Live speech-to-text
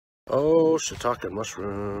Oh Shiitake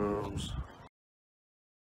Mushrooms.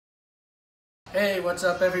 Hey, what's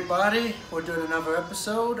up everybody? We're doing another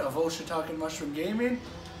episode of Oh Shiitake Mushroom Gaming.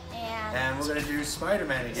 And we're gonna do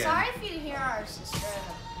Spiderman again. Sorry if you hear our sister,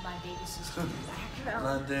 my baby sister in the background.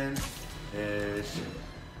 London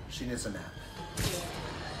she needs a nap. Yeah.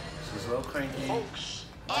 She's a little cranky. Folks,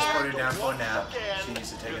 just put her down for a nap. She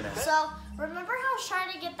needs to take a nap. So, remember how I was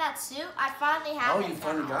trying to get that suit? I finally have it. Oh, you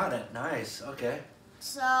finally got it. Nice. Okay.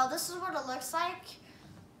 So, this is what it looks like.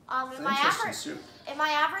 In my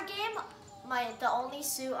average game, the only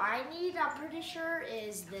suit I need, I'm pretty sure,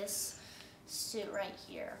 is this suit right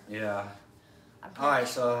here. Yeah. Alright,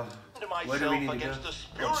 so what do we need to do? Against the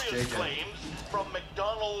spurious claims from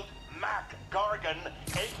McDonald Mac Gargan,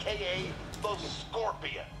 aka the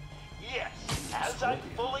Scorpion. Yes, as I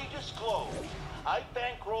fully disclosed, I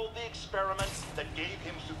bankrolled the experiment that gave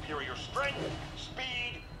him superior strength,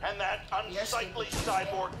 speed, and that unsightly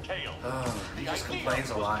cyborg tail. Oh, he just complains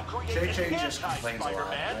a lot. JJ just complains a lot,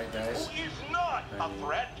 right guys? Who is not a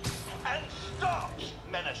threat and stops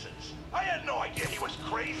menaces. I had no idea he was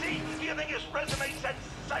crazy. Do you think his resume said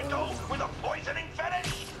psycho with a poisoning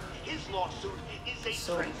fetish? His lawsuit is a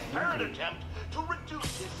transparent attempt to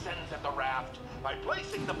reduce his sentence at the raft by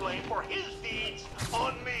placing the blame for his deeds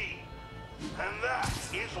on me. And that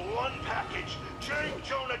is one package J.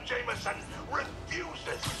 Jonah Jameson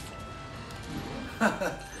refuses.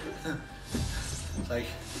 It's like,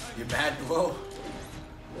 you mad, Glow?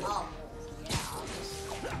 Oh, yeah.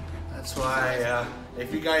 That's why,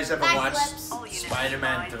 if you guys ever watched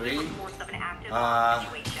Spider-Man 3, with,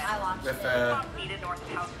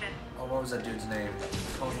 what was that dude's name?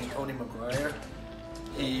 Tony McGuire?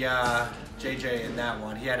 He, JJ in that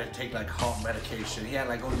one, he had to take like heart medication. He had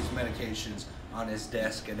like all these medications on his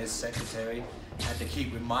desk, and his secretary had to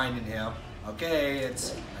keep reminding him, okay,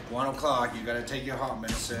 it's like 1 o'clock, you gotta take your heart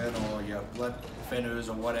medicine or your blood thinners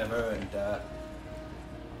or whatever, and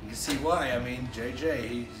you can see why. I mean,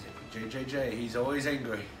 JJJ, he's always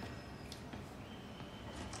angry.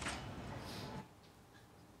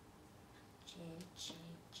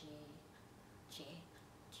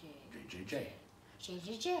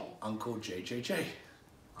 JJJ. Uncle JJJ.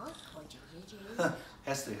 Uncle JJJ.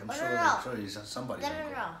 Hester, I'm sure he's somebody.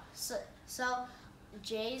 No. So,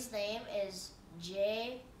 Jay's name is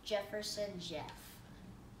J. Jefferson Jeff.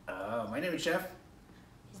 My name is Jeff.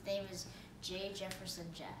 His name is J. Jefferson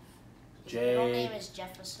Jeff. His J. middle name is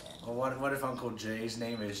Jefferson. Well, what if Uncle Jay's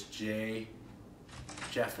name is J.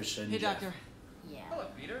 Jefferson Hey, Jeff? Doctor. Yeah. Hello,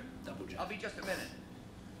 Peter. Double Jeff. I'll be just a minute.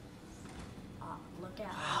 Oh, look at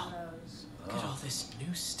all those. Look at all this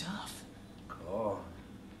new stuff. Cool.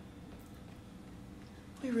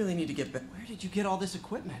 We really need to get back. Where did you get all this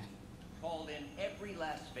equipment? Called in every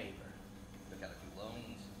last favor. Took out a few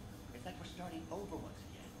loans. It's like we're starting over once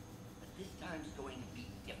again. But this time's going to be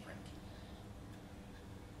different.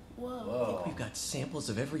 Whoa. I think we've got samples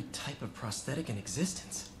of every type of prosthetic in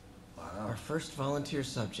existence. Wow. Our first volunteer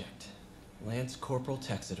subject, Lance Corporal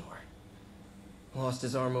Texador. Lost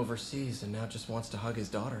his arm overseas and now just wants to hug his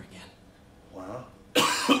daughter again. Wow.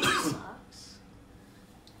 Sucks.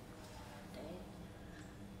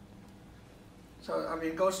 So, I mean,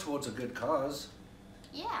 it goes towards a good cause.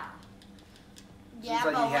 Yeah.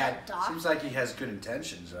 Seems like he has good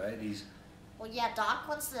intentions, right? Well, yeah, Doc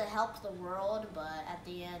wants to help the world, but at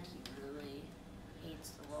the end, he really hates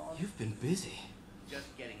the world. You've been busy.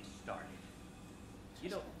 Just getting started. You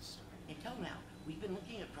know, until now, we've been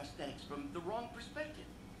looking at prosthetics from the wrong perspective.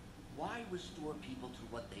 Why restore people to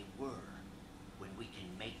what they were when we can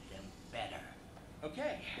make them better?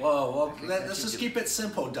 Okay. Whoa, let's just keep it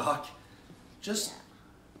simple, Doc. Just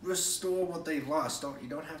restore what they lost. You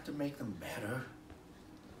don't have to make them better.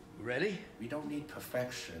 Ready? We don't need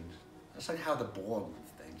perfection. That's like how the Borg would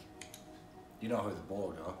think. You know who the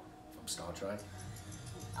Borg are from Star Trek?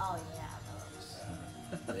 Oh, yeah,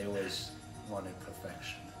 those. They always wanted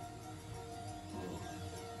perfection. Ooh.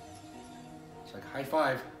 It's like high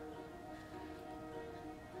five.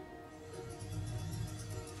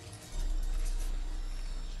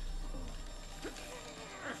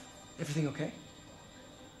 Everything okay?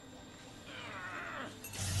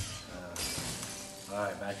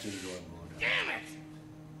 Alright, back to the drawing board. Damn it!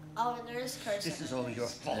 Oh, and there is cursing. This is all your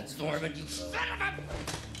fault, Norman, you son of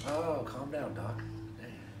a... Oh, calm down, Doc.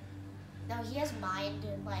 No, he has mind,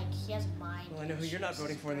 he has mind. Well, I know who you're not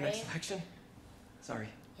voting for in the next election. Sorry.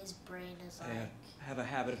 His brain is I have a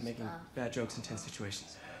habit of making bad jokes in tense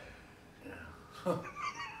situations.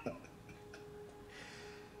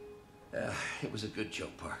 It was a good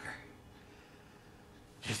joke, Parker.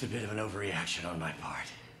 Just a bit of an overreaction on my part.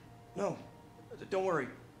 No, don't worry.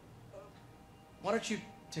 Why don't you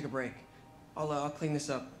take a break. I'll clean this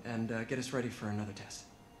up and get us ready for another test.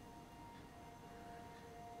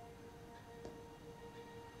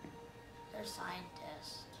 They're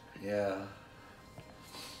scientists. Yeah.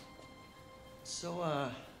 So,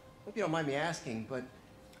 hope you don't mind me asking, but it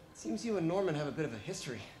seems you and Norman have a bit of a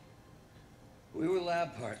history. We were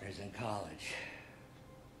lab partners in college.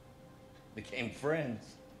 Became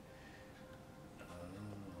friends.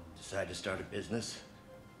 Decided to start a business.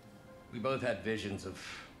 We both had visions of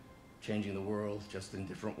changing the world, just in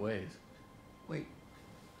different ways. Wait,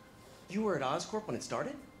 you were at Oscorp when it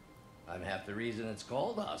started? I'm half the reason it's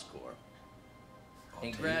called Oscorp.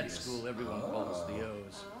 In grad school, everyone called us the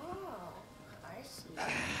O's. Oh, I see.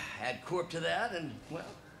 Add Corp to that, and, well,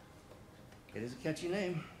 it is a catchy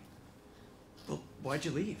name. Well, why'd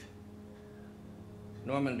you leave?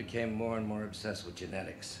 Norman became more and more obsessed with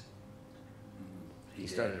genetics. He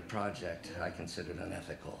started a project I considered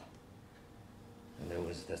unethical. And there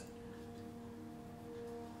was this...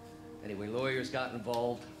 Anyway, lawyers got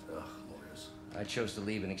involved. Ugh, lawyers. I chose to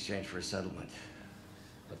leave in exchange for a settlement.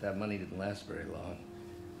 But that money didn't last very long.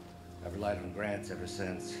 I've relied on grants ever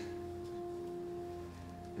since.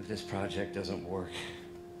 If this project doesn't work...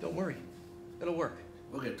 Don't worry. It'll work.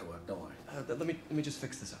 We'll get to work, don't worry. Let me just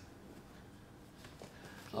fix this up.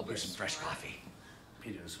 I'll brew some fresh coffee.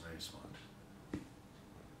 Peter's very smart.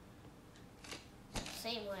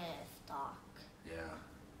 Same with Doc. Yeah.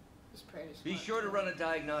 He's pretty smart. Be sure to run a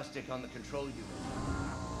diagnostic on the control unit.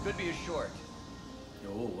 Could be a short.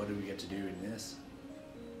 Oh, what do we get to do in this?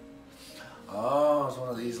 Oh, it's one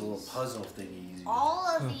of these little puzzle thingies. All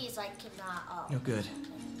of these I cannot. Oh. No good.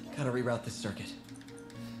 Gotta reroute this circuit.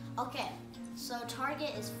 Okay, so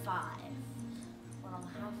target is 5. What I'm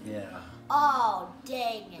having. Yeah. Oh,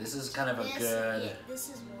 dang it. This is kind of a this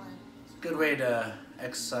is one. good way to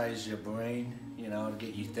exercise your brain, you know, to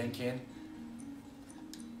get you thinking.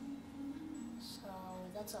 So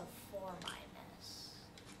that's a 4 minus.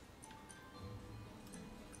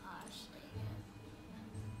 Gosh, dang it.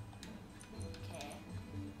 Okay.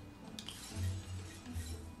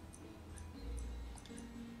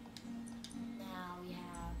 Now we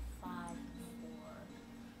have 5,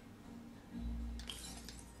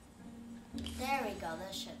 4. There we go.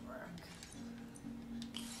 This should work.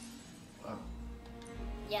 Wow.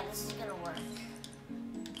 Yeah, this is gonna work.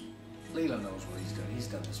 Leland knows what he's done. He's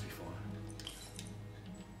done this before.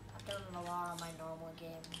 I've done it a lot on my normal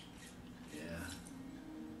game. Yeah.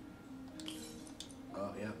 Oh,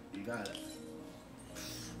 yeah, you got it.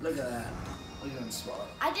 Look at that. Look at that spot.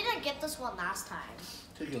 I didn't get this one last time.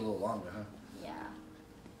 Took you a little longer, huh? Yeah.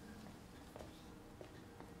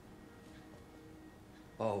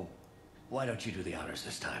 Oh, why don't you do the honors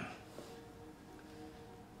this time?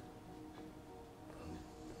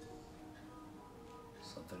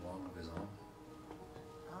 Something wrong with his arm?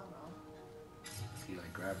 I don't know. He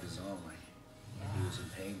like grabbed his arm like he was in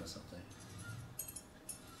pain or something.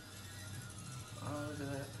 Oh, look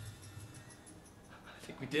at that. I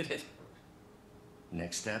think we did it.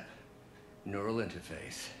 Next step, neural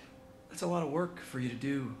interface. That's a lot of work for you to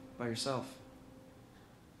do by yourself.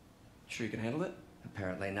 Sure you can handle it?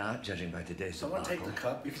 Apparently not, judging by today's Someone take debacle. the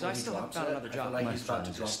cup Because before I he still haven't drops found it. another I feel job. like My he's about to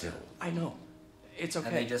funds are drop still. it. I know. It's And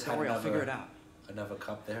okay. they just Don't had worry, I'll another- figure it out. Another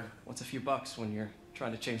cup there. What's a few bucks when you're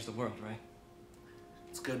trying to change the world, right?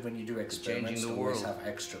 It's good when you do experiments changing to the always world. have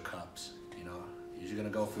extra cups. You know, you're gonna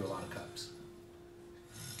go through a lot of cups.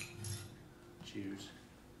 Cheers.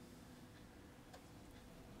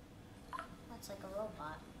 That's like a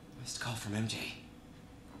robot. Missed call from MJ.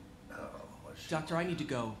 Oh, what's she? Doctor, I need to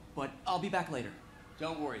go, but I'll be back later.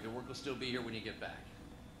 Don't worry, the work will still be here when you get back.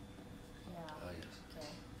 Yeah. Oh, yes. Okay.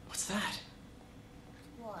 What's that?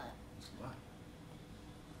 What? What?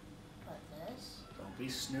 What, this? Don't be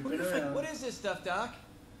snooping around. What is this stuff, Doc?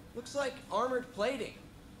 Looks like armored plating.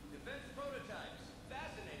 Defense prototypes.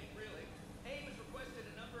 Fascinating, really. AIM has requested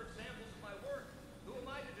a number of samples of my work. Who am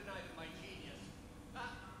I to deny them my genius? Ah,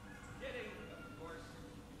 kidding, of course.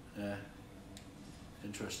 Yeah.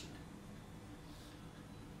 Interesting.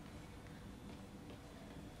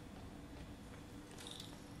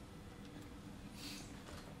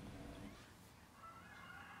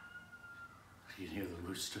 You can hear the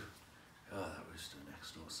rooster. Oh, that rooster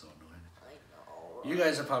next door is so annoying. I know. You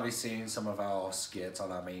guys have probably seen some of our skits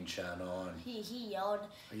on our main channel, and He yelled.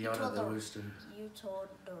 he yelled at told the rooster. You told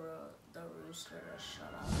the rooster to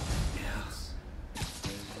shut up. Yes.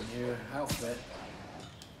 In your outfit.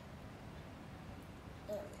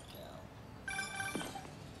 There we go.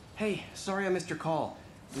 Hey, sorry I missed your call.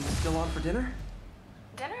 You still on for dinner?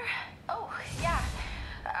 Dinner? Oh, yeah.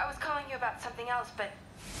 I was calling you about something else, but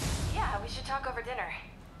yeah, we should talk over dinner.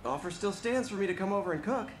 Offer still stands for me to come over and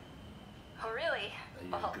cook. Oh, really?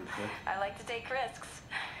 Well, I like to take risks.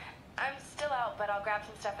 I'm still out, but I'll grab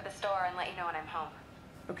some stuff at the store and let you know when I'm home.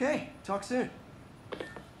 Okay, talk soon.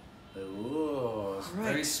 Ooh, it's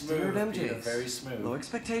very smooth. Peter, very smooth. Low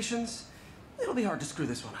expectations. It'll be hard to screw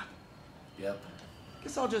this one up. Yep.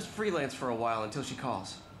 Guess I'll just freelance for a while until she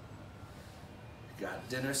calls. Got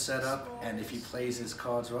dinner set up, and if he plays his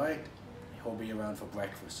cards right, he'll be around for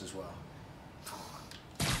breakfast as well.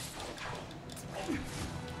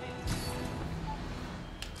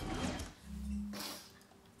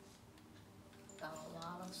 Got a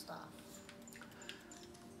lot of stuff.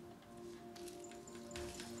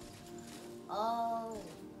 Oh,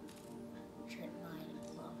 trip mine,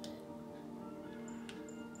 love it.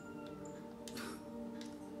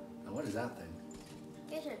 Now what is that thing?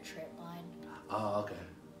 It's a trip mine. Oh, okay.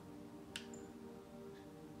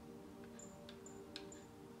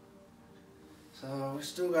 So we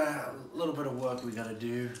still got a little bit of work we gotta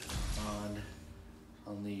do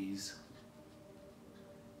on these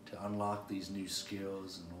to unlock these new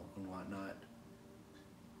skills and whatnot.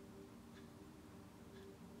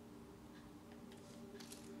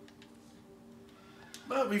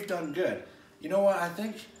 But we've done good. You know what? I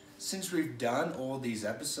think since we've done all these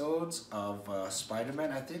episodes of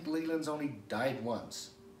Spider-Man, I think Leland's only died once.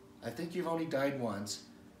 I think you've only died once,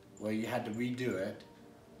 where you had to redo it.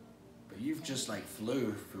 But you've just like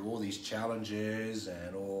flew through all these challenges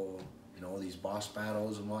and all, you know, all these boss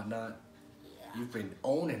battles and whatnot. Yeah. You've been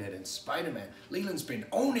owning it in Spider-Man. Leland's been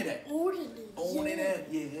owning it. Owning it,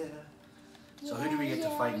 yeah. So who do we get to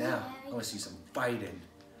fight now? I want to see some fighting.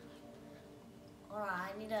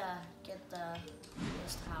 Alright, I need to get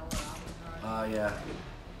this tower up. Oh, yeah.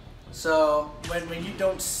 So, when you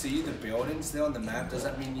don't see the buildings there on the map, does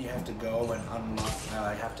that mean you have to go and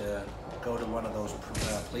unlock, have to go to one of those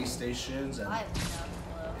police stations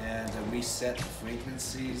and reset the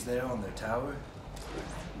frequencies there on the tower?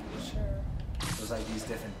 Sure. There's like these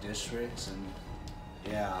different districts and,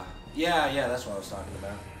 yeah. Yeah, that's what I was talking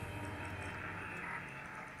about.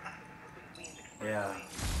 Yeah.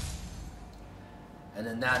 And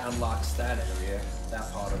then that unlocks that area, that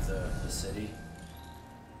part of the city.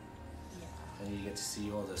 Yeah. And you get to see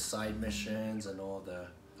all the side missions and all the...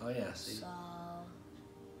 Oh yeah, see? So...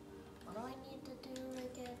 What do I need to do to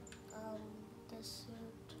get this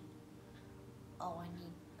suit? Oh, I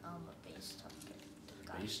need a base token.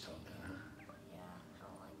 Base token, huh? Yeah, I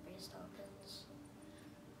don't like base tokens.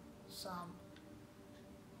 Some.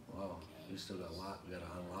 Whoa, okay. We still got a lot we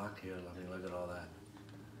gotta unlock here. Let me look at all that.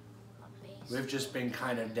 We've just been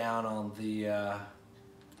kind of down on the, well,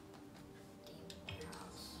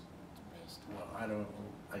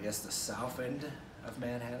 I guess the south end of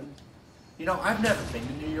Manhattan. You know, I've never been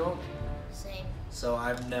to New York. Same. So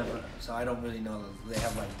I don't really know. They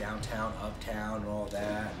have like downtown, uptown, and all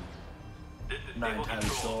that. I'm not entirely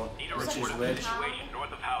sure which is which.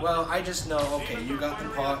 Well, I just know, okay, you got the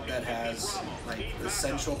part that has, like, the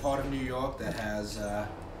central part of New York that has,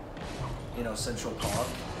 you know, Central Park.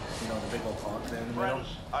 You know, the big old park there in the middle.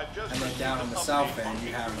 And then down on the south end,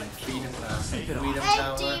 you have like Freedom Tower. Hey,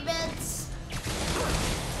 demons!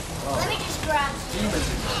 Oh. Let me just grab Demons.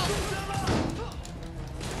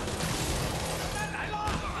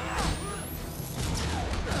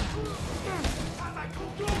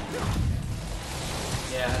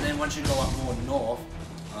 Yeah, and then once you go up more north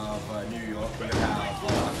of New York, you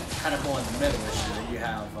have kind of more in the middle-ish. You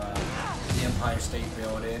have the Empire State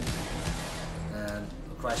Building and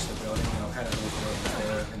Chrysler Building, you know, kind of those buildings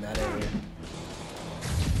there in that area.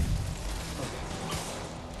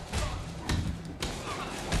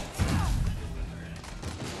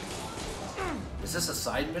 Is this a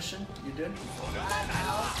side mission you did?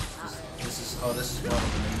 This is part of the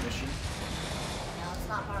main mission? No, it's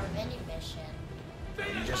not part of any mission.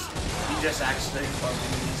 You just actually bumped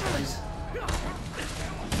into these guys?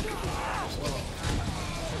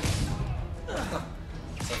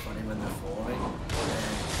 It's so funny when they're falling.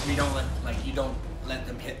 And you don't let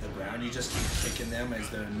them hit the ground. You just keep kicking them as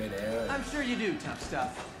they're in midair. I'm sure you do, tough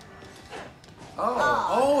stuff.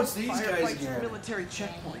 Oh, it's these guys again. Military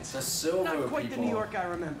checkpoints. The silver Not quite people. the New York I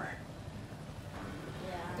remember.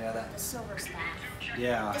 Yeah, the silver staff.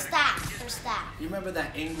 Yeah. The staff, her staff. You remember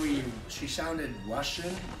that angry? She sounded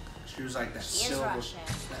Russian. She was like that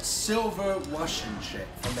silver Russian chick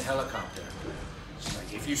from the helicopter. She's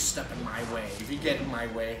like, if you step in my way, if you get in my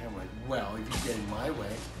way, I'm like, well, if you get in my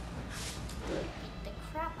way. Beat the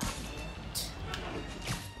crap out of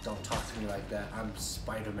you. Don't talk to me like that. I'm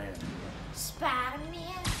Spider-Man.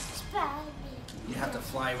 Spider-Man, Spider-Man. You have to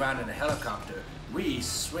fly around in a helicopter. We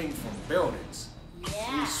swing from buildings.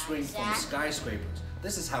 Yeah, we swing from skyscrapers.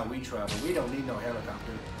 This is how we travel. We don't need no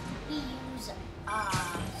helicopter. We use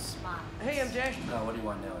smart. Hey, MJ. Oh, what do you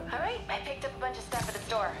want now? All right, I picked up a bunch of stuff at the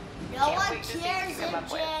store. No Can't one wait to see what cares, you come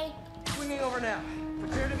up with. MJ. Swinging over now.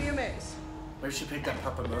 Prepare to be amazed. Maybe she picked up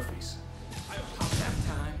Papa Murphy's. I don't have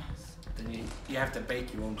time. Then you have to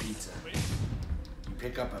bake your own pizza. You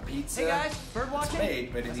pick up a pizza. Hey guys, bird watching? It's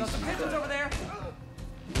made, but it I saw needs to some be pigeons cooked. over there.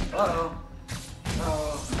 Uh-oh.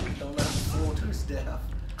 Oh, don't let him fall to his death.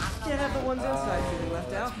 Can't have the ones inside getting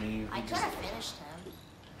left out. That's me. I could have finished him.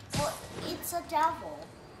 Well, it's a devil.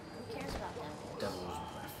 Who cares about devils? Devil's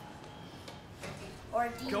breath. Or a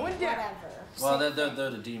demon, Going down. whatever. Well, they're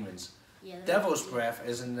the demons. Yeah, they're Devil's the breath,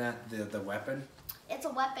 isn't that the weapon? It's a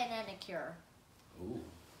weapon and a cure. Ooh.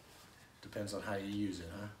 Depends on how you use it,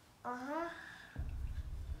 huh? Uh-huh.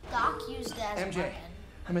 Doc used it as a MJ, weapon.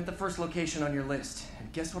 I'm at the first location on your list,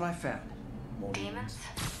 and guess what I found? More Demons?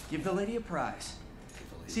 Give the lady a prize.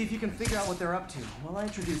 See if you can figure out what they're up to while I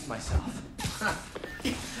introduce myself.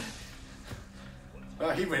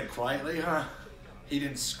 Well, he went quietly, huh? He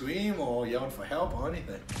didn't scream or yell for help or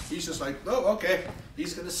anything. He's just like, oh, okay.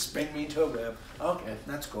 He's gonna spin me into a web. Okay,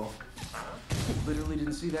 that's cool. Literally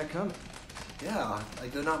didn't see that coming. Yeah,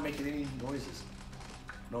 like they're not making any noises.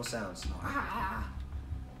 No sounds. No. Ah.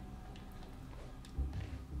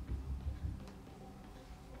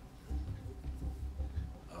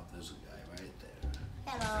 Oh, there's a guy right there.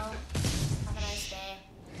 Hello. Have a nice day.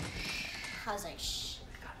 I was like, shh.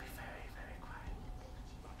 We gotta be very, very quiet.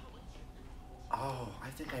 Oh, I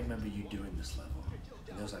think I remember you doing this level.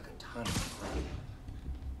 And there was like a ton of crap.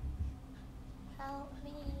 Help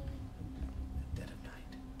me. Dead of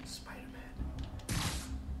night. Spiderman.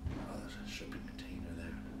 Oh, there's a shipping container there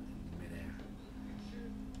in midair.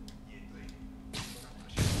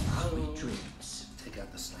 Sweet dreams. Take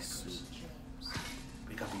out the snipers.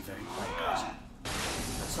 We gotta be very quiet, guys.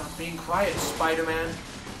 That's not being quiet, Spider-Man.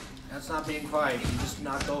 That's not being quiet. You just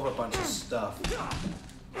knocked over a bunch of stuff.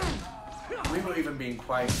 We were even being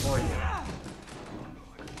quiet for you. Okay,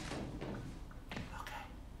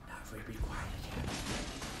 now everybody be quiet again.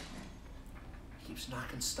 He keeps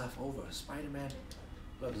knocking stuff over. Spider-Man.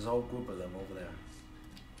 Look, there's a whole group of them over there.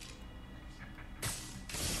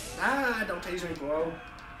 Ah, don't tase me, bro.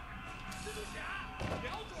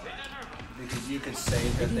 Because you could say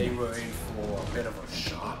that they were in for a bit of a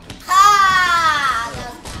shock. Ha!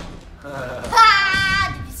 That was bad.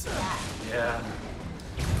 Ha! Did you see that? Yeah.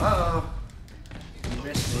 Uh-oh. You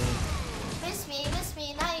missed me. Miss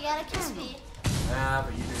me. Now you gotta kiss me. Ah,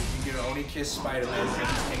 but you can only kiss Spider-Man when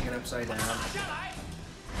he's hanging upside down.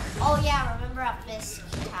 Oh yeah, remember at Fisk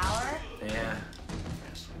Tower? Yeah.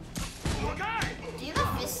 Do you know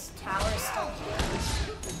Fisk Tower is still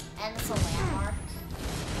here? And it's a landmark?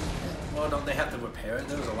 Well, don't they have to repair it?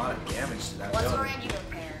 There was a lot of damage to that What's building. already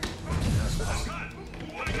repaired? That's awesome.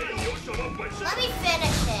 Let me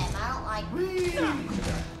finish him. I don't like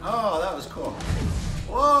Oh, that was cool.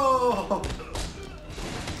 Whoa!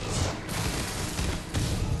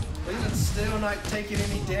 Leland's still not taking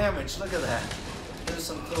any damage. Look at that. There's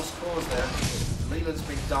some close calls there. Leland's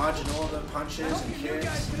been dodging all the punches and You guys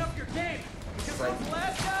kicks. can up your game. Because like- the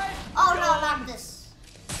last guy. Oh no, not this.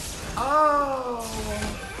 Oh!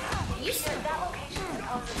 You said That location is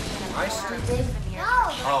also My street? no.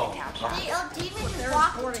 Oh. The demon What just they're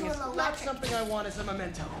walked reporting into is an not electric. something I want as a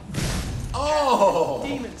memento. Oh!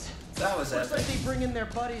 Demons. That was Looks like epic. they bring in their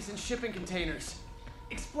buddies in shipping containers.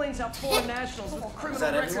 Explains how foreign nationals with criminal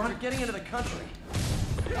that records everyone? are getting into the country.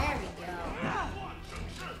 There we go.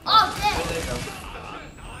 Oh, There dang. you go.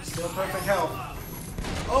 Still perfect health.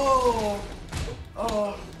 Oh!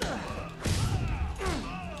 Oh!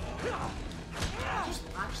 Just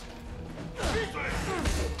watch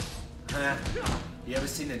them. You ever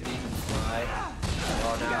seen a demon fly?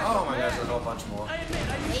 Oh, no. Oh my gosh, there's a whole bunch more. I admit,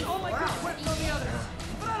 I used all my good quips on the others,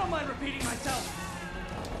 but I don't mind repeating myself.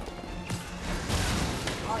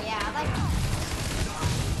 Oh yeah, I like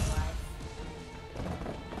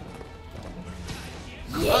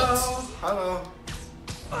Hello? Hello?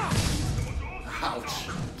 Ouch.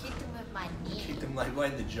 kicked him with my knee. Kicked him like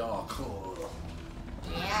right in the jaw. Cool.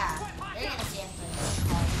 Yeah. They're gonna see him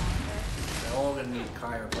They're all gonna need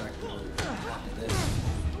chiropractor after this.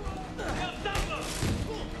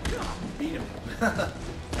 Beat him.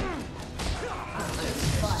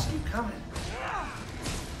 Just keep coming.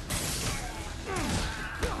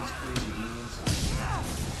 These crazy demons.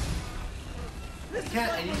 You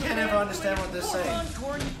can't ever understand what they're saying.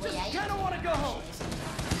 Encore, you Well, yeah, just you kind of want to go home.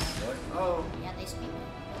 What? Oh, Yeah, they speak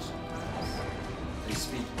English. they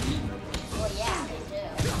speak demon. Well, yeah, they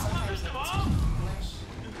do. Sometimes they speak English.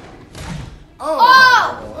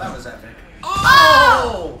 Oh, that was epic.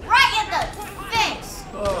 Oh! Right in the face!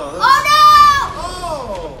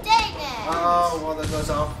 was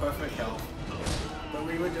off perfect health. But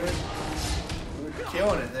we were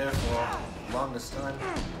killing it there for the longest time.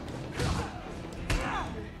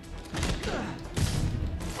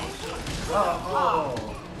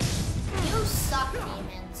 Oh. You suck,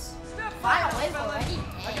 demons. Find a way for it.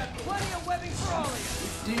 I got plenty of webbing for all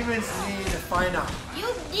of you. Demons need to find out. You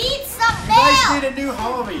need some You milk. guys need a new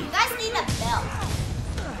hobby. You guys need a milk.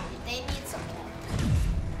 They need some milk.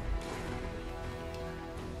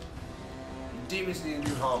 Demons need a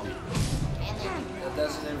new hobby. And they need That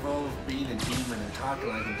doesn't involve being a demon and talking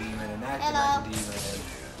like a demon and acting like a demon and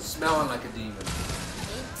smelling like a demon. milk.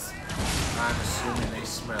 I'm assuming they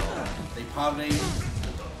smell. They probably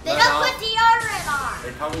They don't put deodorant on.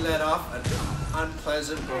 They probably let off an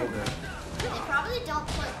unpleasant odor. They probably don't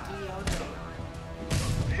put deodorant on.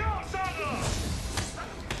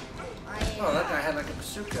 Oh, that guy had like a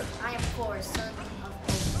bazooka. I am poor, son of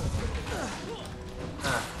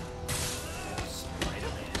Huh.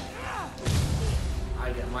 Spiderman.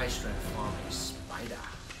 I get my strength from a spider.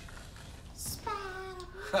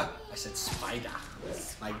 Huh, I said spider.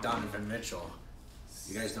 Like Donovan Mitchell.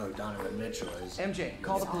 You guys know who Donovan Mitchell is. MJ,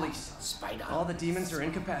 call the police. Spider. All the demons are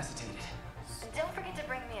incapacitated. Don't forget to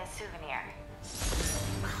bring me a souvenir.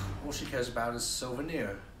 All she cares about is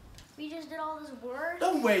souvenir. We just did all this work.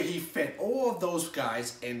 No way he fit all of those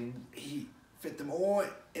guys and he fit them all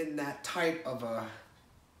in that type of a,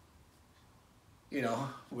 you know,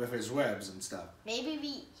 with his webs and stuff.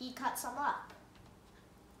 Maybe he cut some up.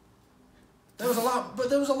 There was a lot, but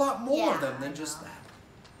there was a lot more Yeah, of them I than just know. that.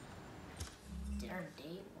 Dinner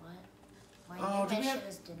date? What? My Oh, new do we mission have-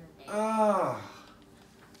 is dinner date. Ah,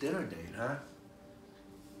 dinner date, huh?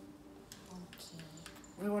 Okay.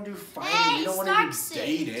 We want to do fighting. Hey, we don't want to Stark do suit.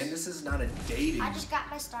 dating. This is not a dating. I just got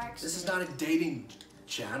my Stark This is suit. not a dating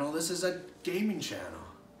channel. This is a gaming channel.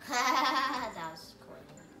 That was cool.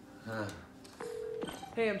 Huh.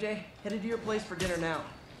 Hey, MJ, headed to your place for dinner now.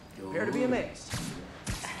 Prepare to be Ooh. amazed.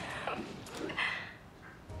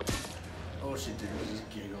 All she did was just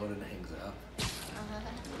giggle and hangs up.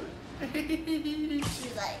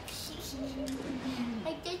 She's like,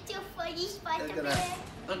 like that's so funny, Spiderman.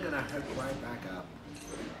 I'm gonna hook right back up.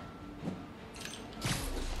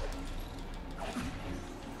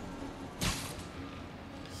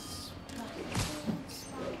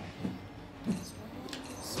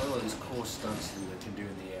 Some of these cool stunts that we can do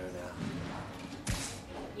in the air now.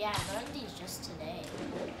 Yeah, I learned these just today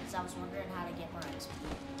because I was wondering how to get more XP.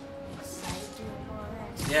 So I do more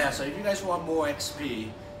XP. Yeah, so if you guys want more XP,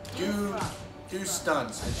 do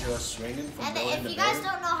stunts as you're swinging from And building if to you guys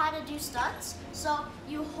building. don't know how to do stunts, so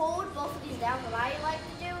you hold both of these down. What I like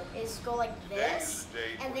to do is go like this,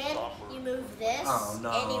 and then you move this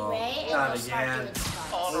anyway, and not you'll start again. doing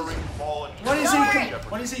stunts. Honoring fallen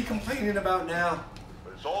What is he complaining about now?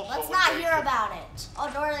 But it's also Let's what not makes hear it- about it. Oh,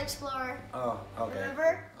 Dora the Explorer. Oh, okay.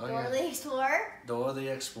 Remember? Oh, Dora yeah. the Explorer. Dora the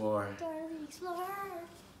Explorer. Dora the Explorer.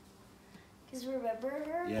 Because remember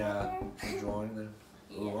her? Yeah, I'm drawing them.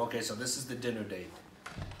 Ooh, Yeah. okay, so this is the dinner date.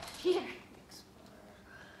 Peter,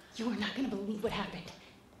 you are not going to believe what happened.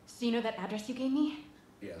 So you know that address you gave me?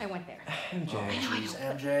 Yeah. I went there. MJ, Jeez,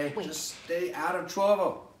 MJ, Wait. just stay out of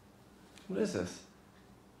trouble. what is this?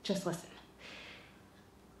 Just listen.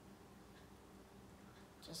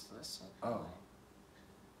 Just listen. Oh.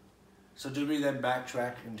 So do we then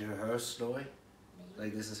backtrack into her story?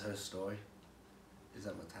 Like this is her story? Is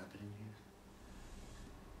that what's happening here?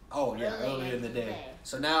 Oh yeah, Early earlier in the in the day. day.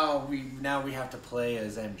 So now we have to play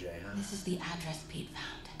as MJ, huh? This is the address Pete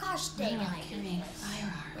found. Gosh dang it, I Not hate carrying this.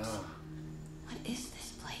 firearms. Oh. What is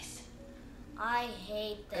this place? I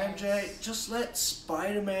hate this. MJ, just let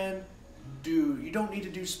Spider-Man do. You don't need to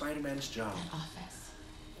do Spider-Man's job. That office.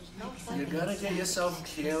 There's no Maybe fun. You're gonna get yourself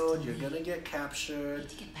killed. You're gonna get captured. Need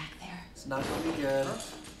to get back there. It's not gonna be good.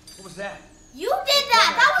 What was that? You did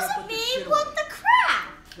that! That Can't wasn't put this me! shit What away. the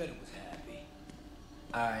crap? Bet it was happy.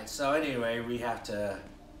 Alright, so anyway, we have to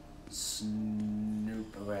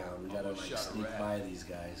snoop around. We gotta like Shot a sneak rat. by these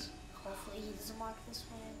guys. Hopefully he doesn't walk this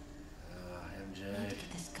way. I need MJ. to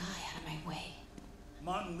get this guy out of my way.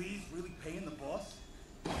 Martin Lee's really paying the boss?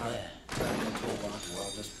 Alright, back into a block. Well,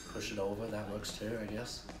 I'll just push it over. That works too, I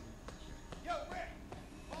guess. Yo, Rick!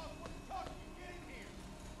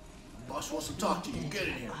 Boss wants to talk to you. Get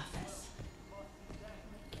in here. Boss wants to talk to you. Get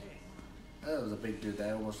in here. Office. That was a big dude.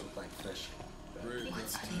 That almost looked like fish.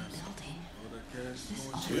 What's they building? This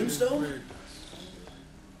all Tombstone?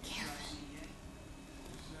 careful.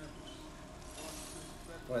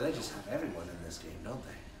 Boy, they just have everyone in this game, don't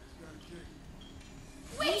they?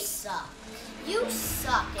 You suck. You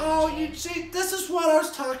suck. Oh, MJ. you see, this is what I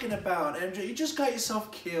was talking about, MJ. You just got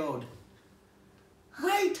yourself killed.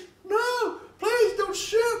 Wait, no, please don't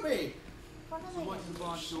me. What are So what's the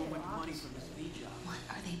boss doing with the money money from this V job? What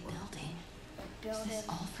are they building? They're Is building. this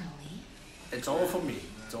all for Lee? It's all for me.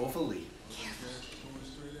 It's all for Lee. Careful.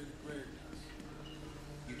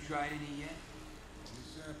 You tried any yet?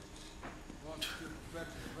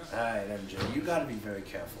 Alright, MJ, you gotta be very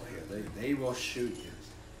careful here. They will shoot you.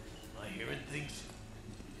 Am I hearing things?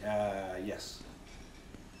 Yes.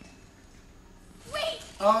 Wait!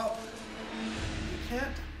 Oh, you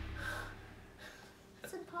can't.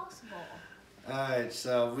 It's impossible. Alright,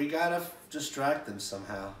 so we gotta distract them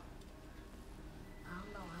somehow. I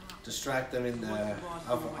don't know how. Distract them in the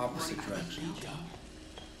opposite direction. Building.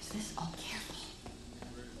 Is this all careful?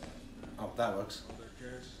 Oh, that works.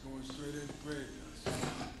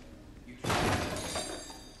 You tried.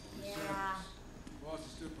 Yeah. Boss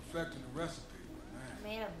is still perfecting the recipe.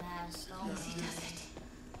 Made a mess. Don't Easy does it.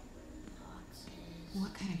 boxes.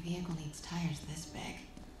 What kind of vehicle needs tires this big?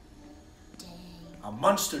 Dang. A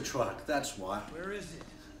monster truck, that's what. Where is it?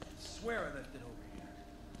 I swear I left it over here.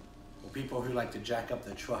 Well, people who like to jack up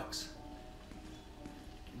their trucks.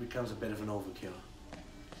 It becomes a bit of an overkill.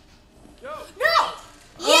 Yo! No!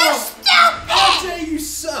 You Oh, stupid! MJ, you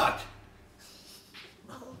suck!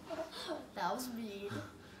 That was mean.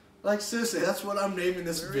 Like, seriously, that's what I'm naming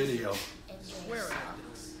this video. MJ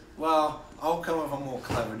sucks. Well, I'll come up with a more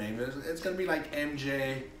clever name. It's gonna be like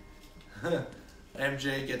MJ.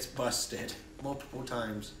 MJ gets busted multiple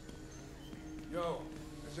times. Yo,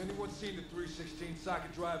 has anyone seen the 316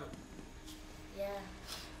 socket driver? Yeah.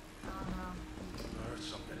 Oh no. I heard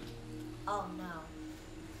something. Oh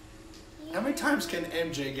no. How many times can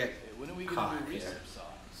MJ get When are we caught gonna do here? research, Saw?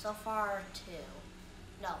 So far, 2.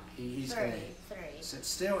 No. He's three. gonna 3. sit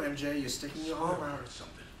still, MJ. You're sticking your arm I out. heard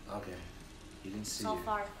something. Okay. He didn't see So you.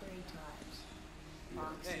 far, 3 times.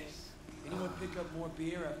 Boxes. Hey, anyone pick up more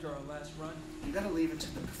beer after our last run? You gotta leave it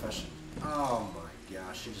to the profession. Oh my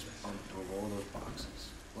gosh, she just bumped over all those boxes.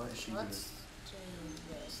 What is she doing? Let's do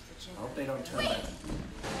this. The I hope they don't turn back.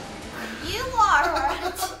 You are.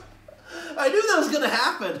 I knew that was gonna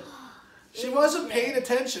happen. She wasn't paying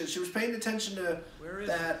attention. She was paying attention to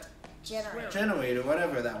that generator,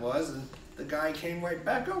 whatever that was, and the guy came right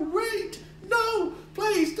back. Oh wait, no,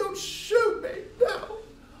 please don't shoot me. No,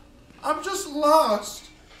 I'm just lost.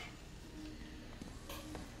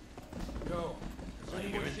 Yo, has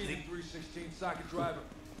anyone seen the 316 socket driver?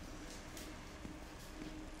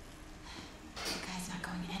 The guy's not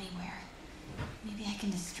going anywhere. Maybe I can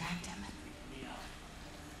distract him.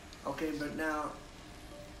 Okay, but now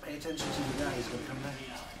pay attention to the guy. He's gonna come back.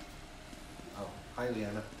 Oh, hi,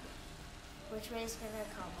 Leanna. Which way is gonna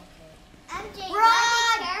come? Okay. MJ,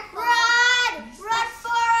 Run! careful. Run! Run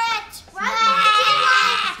for it! Run!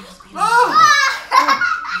 Oh!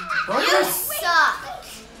 You suck!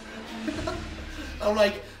 I'm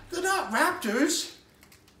like, they're not raptors.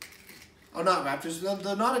 Oh, not raptors.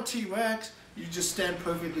 They're not a T-Rex. You just stand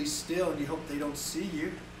perfectly still and you hope they don't see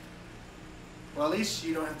you. Well, at least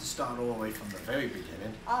you don't have to start all the way from the very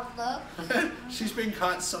beginning. Look. She's been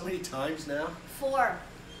caught so many times now. 4.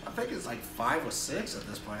 I think it's like 5 or 6 at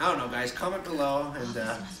this point. I don't know, guys. Comment below and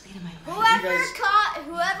Must be to my right.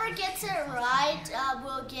 Whoever gets it right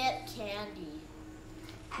will get candy.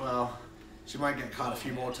 well, she might get caught a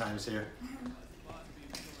few more times here.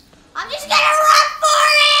 I'm just gonna run for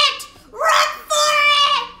it! Run for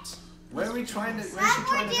it! Where are we trying to? Where's she Run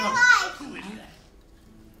trying for to your go? life! Who is that?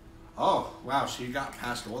 Oh, wow! She got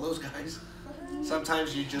past all those guys.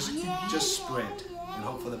 Sometimes you just sprint and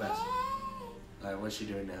hope for the best. All right, what's she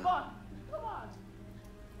doing now? Come on.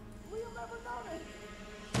 We'll never know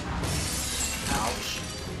Ouch!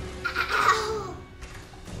 Ow!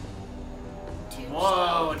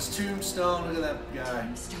 Whoa! It's Tombstone. Look at that guy.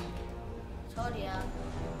 Told ya.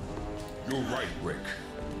 You're right, Rick.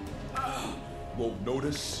 Won't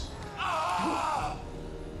notice?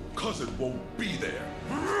 Cause it won't be there.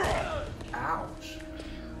 Ouch!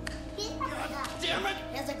 Damn it!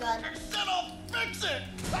 Here's a gun. Then I'll fix it!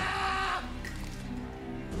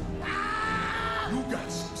 You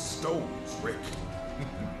got some stones, Rick.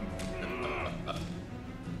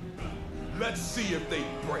 Let's see if they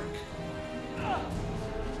break.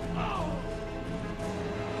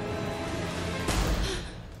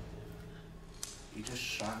 He just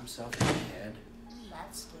shot himself in the head.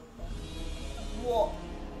 That's stupid. Whoa!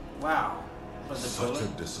 Wow! But the Such a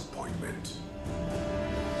bullet. disappointment.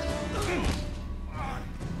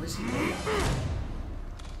 Where's he going?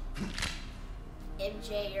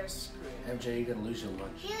 MJ, you're screwed. MJ, you're gonna lose your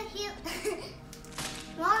lunch. Here.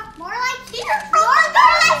 More like here. More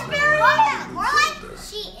like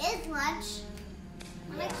she is lunch.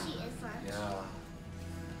 More like she is lunch. Yeah.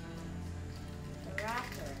 The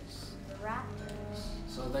Raptors. The Raptors.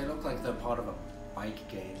 So they look like they're part of a bike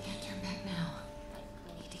gang. Can't turn back now.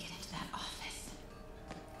 I need to get into that office.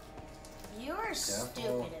 You are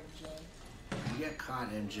stupid, MJ. You get caught,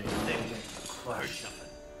 MJ. You get crushed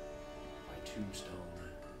by Tombstone.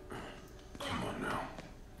 Come on now.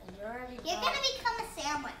 You're gonna become a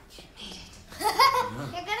sandwich. You're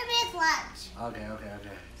gonna be his lunch. Okay.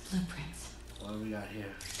 Blueprints. What do we got here?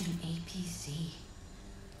 An APC.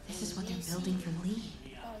 This is what they're building for Lee.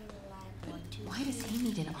 Why does he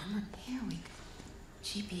need an armored Airwing?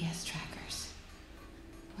 GPS trackers.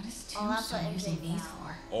 What is Tombstone using these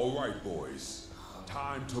for? All right, boys.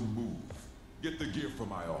 Time to move. Get the gear from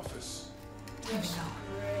my office. Time to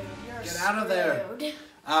go. Get out of there.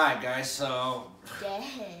 Alright, guys, so.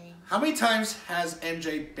 Dang. How many times has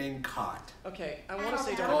MJ been caught? Okay, I want to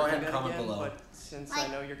say don't Go do ahead that and comment again, below. but since I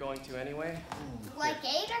know you're going to anyway. Like 8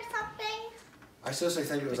 or something? I seriously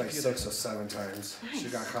think it was like 6 or 7 times. She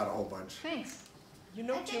got caught a whole bunch. Thanks. You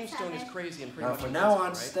know Tombstone is crazy and pretty Now, much from now on,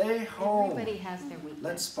 right? stay home. Everybody has their weakness.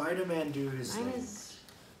 Let Spiderman do his Mine thing. is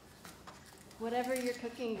whatever you're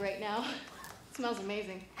cooking right now. It smells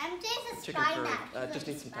amazing. MJ's a Chicken spy curry. nut. Just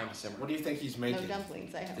need some time to simmer. What do you think he's making? No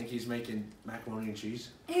dumplings, I have. Think he's making macaroni and cheese?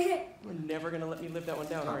 You're never gonna let me live that one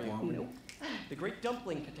down, are you? Nope. Nope. The Great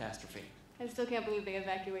Dumpling Catastrophe. I still can't believe they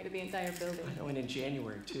evacuated the entire building. I know, and in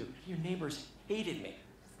January too. Your neighbors hated me.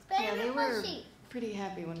 Yeah, they were pretty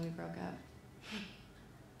happy when we broke up.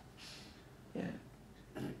 Yeah.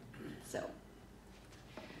 So,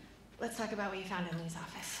 let's talk about what you found in Lee's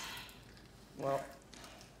office. Well,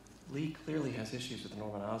 Lee clearly has issues with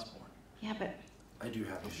Norman Osborn. Yeah, but I do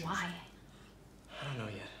have issues. why? I don't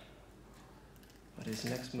know yet. But his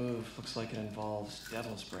next move looks like it involves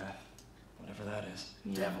Devil's Breath. Whatever that is.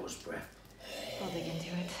 Yeah. Devil's breath. I'll dig into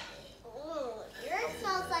it. Ooh, yours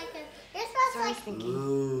smells like a. Yours So smells I was like. thinking,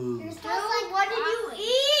 Ooh. Yours smells like. What did you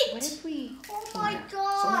eat? what if we... Oh my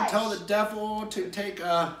god. Someone tell the devil to take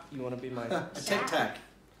a You want to be my Tic Tac.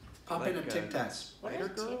 Pop in a like, Tic Tac. Spider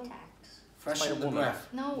Girl? Freshen Spider the Woman. breath.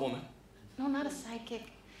 No, Woman. no, not a sidekick.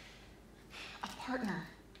 A partner.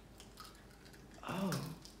 Oh.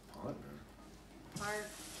 Partner.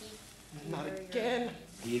 Not again.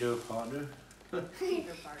 Peter partner.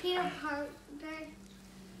 Peter Parker.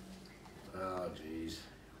 Oh jeez.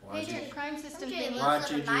 Why is Agent he? crime system MJ thing. Why lives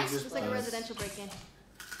did in you a nice just It's like a buzz? residential break-in.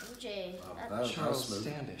 MJ. That was Charles smooth.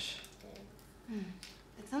 Standish.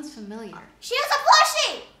 That sounds familiar. She has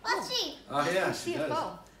a plushie. Let's see. Oh yeah, she does.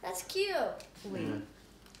 CFO. That's cute. Wait.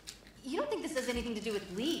 You don't think this has anything to do with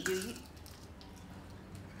Lee, do you?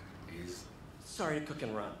 He's Sorry to cook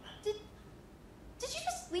and run. Did you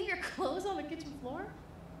just leave your clothes on the kitchen floor?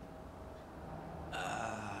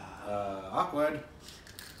 awkward.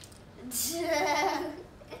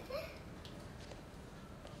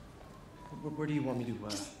 Where do you want me to,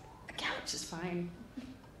 A couch is fine.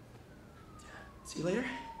 see you later?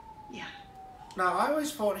 Yeah. Now I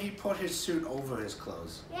always thought he put his suit over his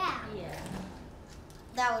clothes. Yeah. Yeah.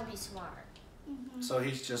 That would be smart. So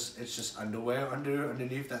it's just underwear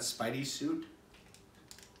underneath that Spidey suit.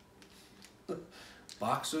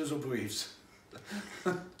 Boxers or briefs.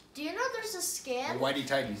 Do you know there's a skin? Whitey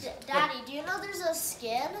tighties. Daddy, do you know there's a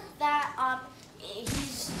skin that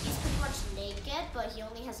he's pretty much naked, but he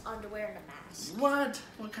only has underwear and a mask. What?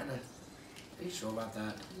 What kind of? Are you sure about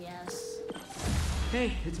that? Yes.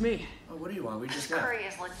 Hey, it's me. Oh, what do you want? We This just got. curry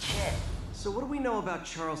is legit. So what do we know about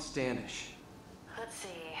Charles Standish? Let's see.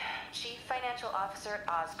 Chief Financial Officer at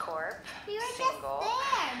Oscorp. We were just Single.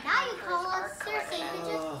 there. Now you call us. Art Seriously, you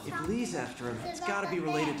collection. just. If Lee's after him, it's gotta be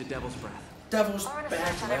related to Devil's Breath. Devil's I'll run a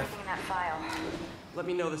back search on left. everything in that file. Let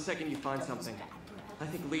me know the second you find something. I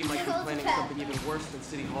think Lee might be planning something even worse than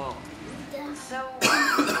City Hall. So,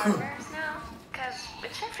 partners now? Because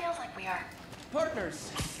it sure feels like we are.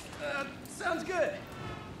 Partners. Sounds good.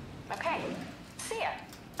 Okay. See ya,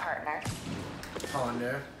 partner.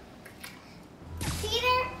 Partner.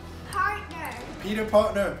 Peter Partner. Peter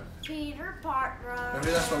Partner. Peter Partner.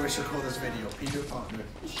 Maybe that's what we should call this video. Peter Partner.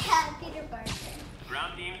 Yeah, Peter Partner.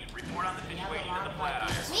 Ground teams, report on the situation at the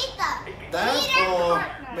Flatiron. Meet them. That Peter or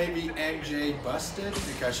Partner. maybe MJ busted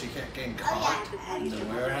because she kept getting caught in the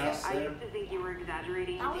warehouse there.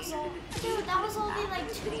 That was all, dude, that was only like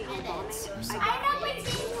 2 minutes or something. I know what's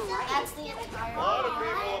in That's the entire A lot of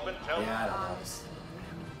people have been telling Yeah, I don't know.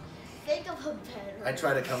 Think of a better. I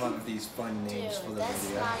try to come up with these fun names for Dude, the that's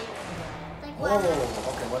video. not even Like Oh,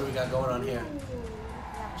 what? okay. What do we got going on here?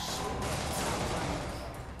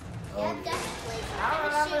 Yeah, Oh, definitely. I don't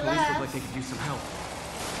remember Police that. look like they could use some help.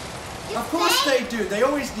 of course they do. They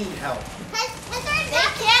always need help. They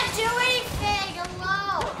can't do anything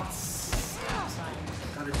alone.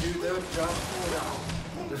 Gotta do their job for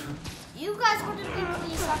them. You guys wanted to be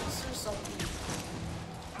police officers, so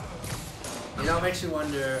You know, it makes you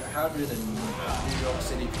wonder, how do the New York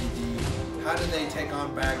City PD, how do they take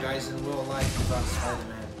on bad guys in real life without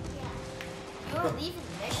Spider-Man? You're leaving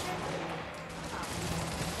the mission?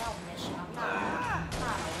 No mission.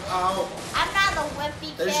 I'm not the wimpy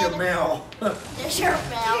kid. There's your mail. There's your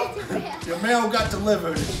mail. Your mail got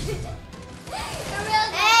delivered. Hey,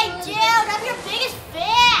 dude, I'm your biggest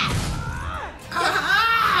fan.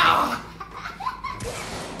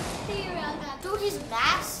 Dude, his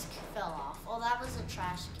mask fell off. Oh, that was a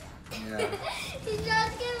trash can. Yeah.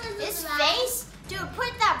 His face? Dude,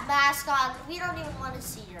 put that mask on. We don't even want to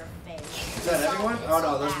see your face. Is that everyone? Oh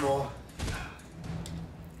no, there's more.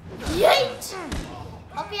 Yeet!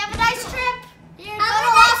 Hope you have a nice trip. You're going to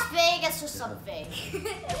Las Vegas or something.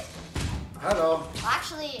 Hello.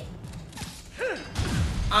 Actually.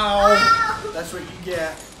 Ow. That's what you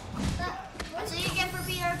get. That's what you get for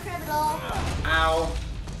being a criminal. Ow.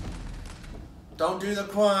 Don't do the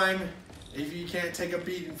crime if you can't take a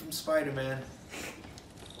beating from Spider-Man.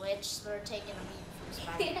 Which they're taking a beating from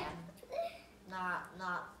Spider-Man. not,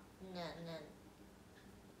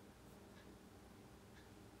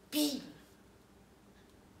 beat.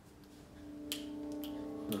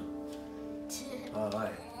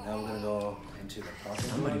 Alright, now we're gonna go into the parking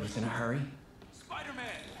lot. Somebody was in a hurry. Spider-Man!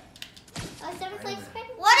 What is it?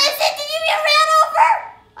 Did you get ran over?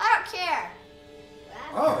 I don't care.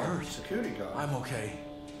 Oh, security guard. I'm okay.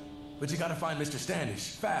 But you gotta find Mr. Standish,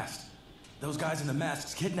 fast. Those guys in the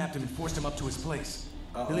masks kidnapped him and forced him up to his place.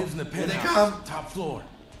 He lives in the Here they penthouse, come. top floor.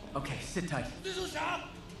 Okay, sit tight.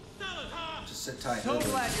 Just sit tight. So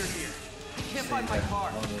glad you're here. I can't find my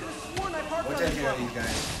car. Sworn I parked We'll on take the care of road. these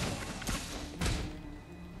guys.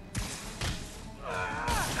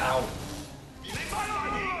 Ow.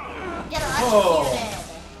 Get Oh. electrocuted.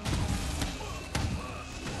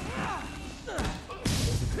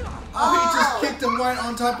 Oh, he just kicked him right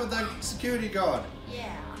on top of that security guard.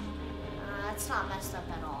 Yeah. That's not messed up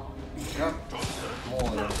at all. Yep. More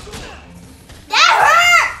of them. That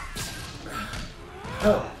hurt!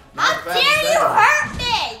 Oh, How dare you hurt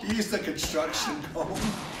me! Use the construction cone.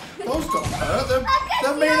 Those don't hurt.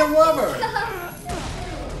 They're made of rubber.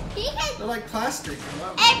 They're like plastic.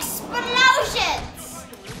 Explosions!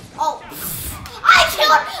 Oh.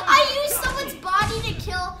 I used someone's body to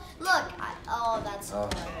kill. Look. Oh, that's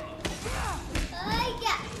good.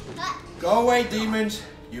 Go away, demons.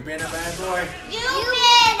 You've been a bad boy. You've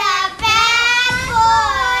been a bad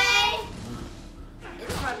boy!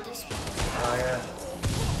 It's from this one. Oh, yeah.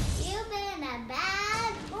 You've been a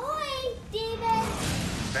bad boy, demon.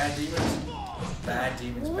 Bad demons? Bad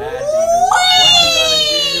demons, bad demons. What you gonna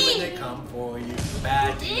do when they come for you?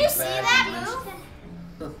 Bad demons, Did you see bad that demons.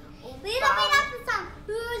 move? We don't mean up the song.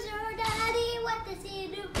 Who's your daddy? What does he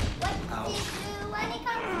do? What does he do when he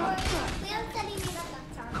comes for you? We don't study me that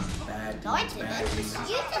song. Bad No, I demons, didn't. bad demons. You just What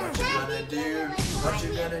you said gonna you do? did it like What you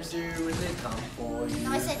 5 gonna do when they come for you? No,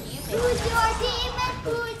 I said you. Who's your demon?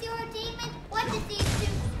 Who's your demon? What does he do?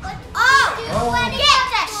 What does Oh! he do Oh. when he Get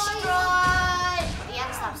comes for you? destroyed! We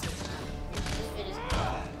gotta stop saying that. This video is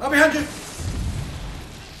Oh, behind you!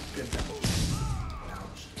 Good job.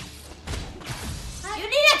 Ouch. You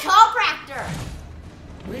need a chiropractor!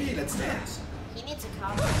 Wait, let's dance. He needs a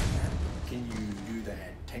chiropractor. Can you do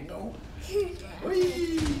that tango?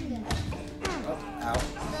 Whee! Oh, ow.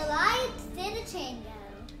 The lights did a change.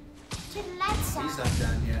 To the lights He's out. not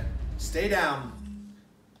done yet. Stay down.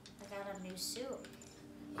 I got a new suit.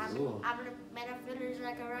 Ooh. I'm gonna make a village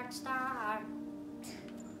like a rock star. I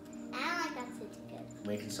don't like that suit good.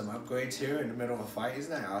 Making some upgrades here in the middle of a fight.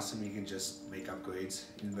 Isn't that awesome? You can just make upgrades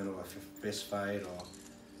in the middle of a fist fight or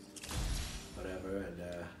whatever, and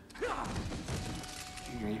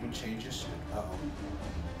you can even change your suit. Uh-oh.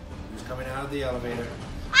 Who's coming out of the elevator?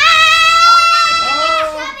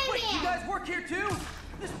 Wait, you guys work here too?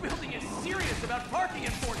 This building is serious about parking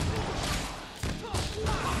enforcement.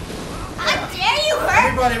 How dare you hurt?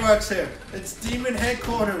 Everybody works here. It's Demon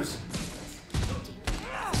Headquarters.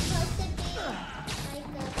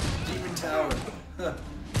 Demon Tower. Huh.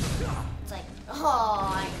 It's like,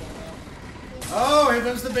 oh, I get it. Oh, here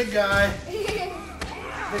comes the big guy. Big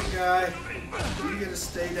guy. You gotta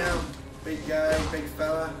stay down. Big guy, big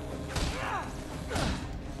fella.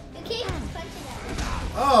 You keep punching at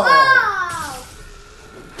Oh! Oh!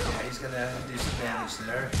 Yeah, he's gonna do some damage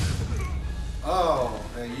there. Oh,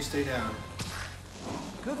 you stay down.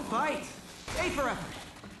 Good fight. A for effort.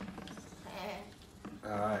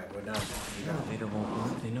 Alright, we're done. The elevator won't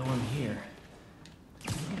work. They know I'm here.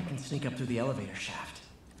 Maybe I can sneak up through the elevator shaft.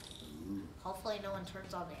 Hopefully no one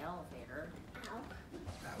turns on the elevator.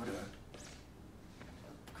 That would work.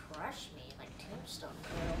 Crush me. stuff.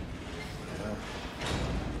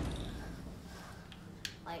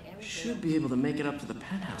 Like everything. Should be able to make it up to the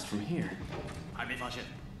penthouse from here. If I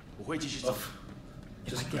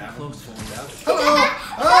get close. Hello!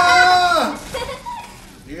 Ah!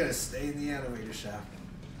 You're gonna stay in the elevator shaft.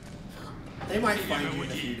 They might find you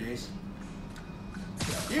in a few days.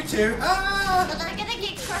 You too. Ah! But they're gonna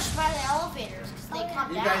get crushed by the elevators because they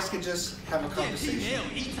come down. You guys can just have a conversation.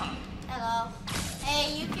 Hello.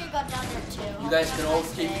 Hey, you can go down there too. You guys can all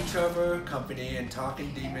keep each other company and talk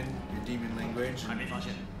in your demon language.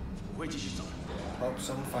 Hope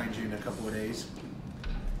someone finds you in a couple of days.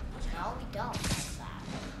 No, we don't.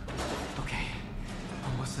 Okay,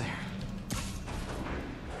 almost there.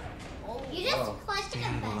 Oh, you just clutched Stay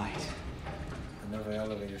out of the light. Another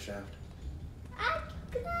elevator shaft. I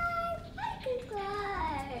can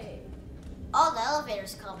climb. Oh, the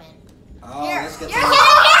elevator's coming. Oh, here, let's get get here!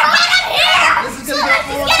 This is gonna get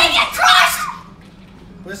more. He's gonna get crushed!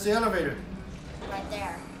 Where's the elevator? Right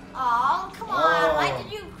there. Oh, come on. Why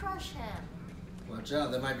did you crush him? Watch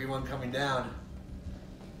out, there might be one coming down.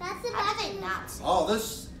 That's the How did they not see? Oh,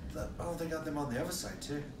 they got them on the other side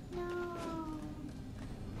too. No.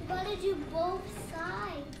 You gotta do both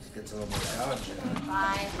sides. Just gets a little more challenging.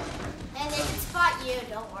 Bye. And they can spot you,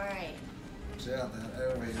 don't worry. Watch out, that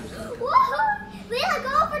elevator's gonna come. Whoa! Leland, go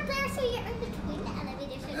over there so you're in between the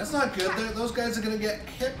elevators. That's not good. Those guys are gonna get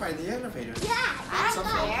hit by the elevator. Yeah, I don't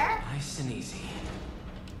care. Nice and easy.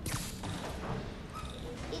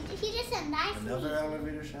 He just said nice. Another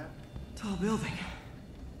elevator shaft? Tall building.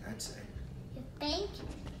 I'd say. You think?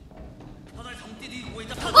 Oh,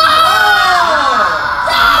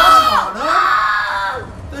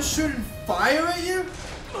 no! They're shooting fire at you?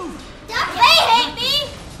 They hate me!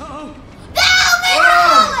 The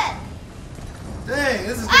elevator! Dang,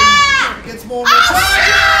 this is getting gets more and more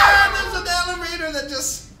challenging! There's an elevator that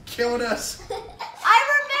just killed us. I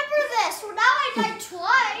remember this. Well, now I died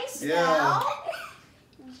twice. Yeah. Now.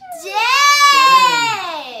 Dang!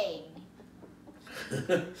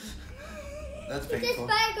 That's This painful.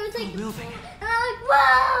 fire goes like, and I'm like,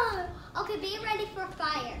 whoa! Okay, be ready for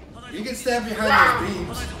fire. You can stand behind those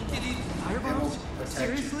beams. Firebombs? Protect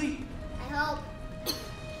Seriously? I hope.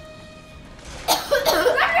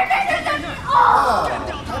 Oh,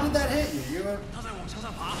 how did that hit you? You were...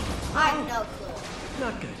 I have no clue.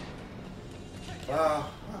 Not good. Wow.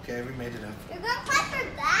 Okay, we made it up. You're gonna fight for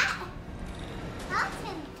that? How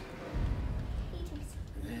can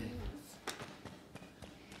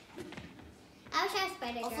I wish I had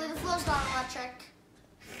Spider Girl. Hopefully the flow's not electric.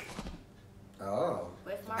 Oh.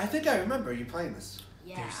 I think I remember you playing this.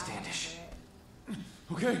 Yeah. There's Standish.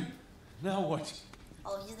 Okay, now what?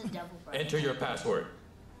 Oh, he's the devil brother. Enter your password.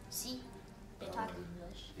 See? They talk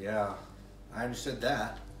English. Yeah, I understood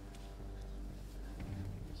that.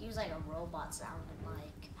 He was like a robot sounding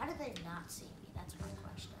like. How did they not see me? That's my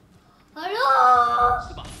question. Hello?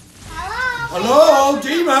 Hello? Hello,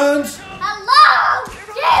 demons! Hello?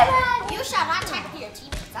 Demons! You shall not attack your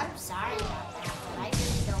teammates. I'm sorry about that, but I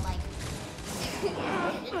really don't like the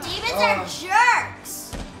demons are jerks!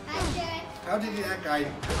 How did that guy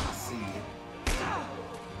see you?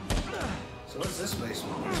 So what's this place?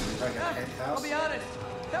 Like a penthouse? I'll be honest,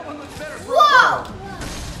 that one looks better. Whoa!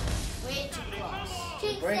 Way too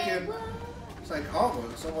close. Break it. It's like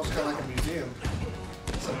artwork. It's almost kind of like a museum.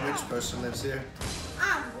 Some rich person lives here.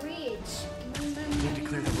 I'm rich. Need to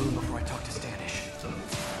clear the room before I talk to Standish.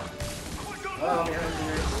 Oh, behind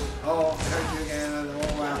you. Oh, behind you again.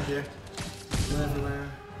 All around you. Everywhere.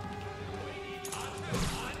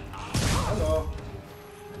 Hello.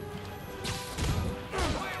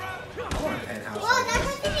 I want a penthouse. Whoa, that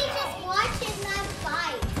person is just watching that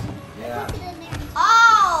fight. Yeah.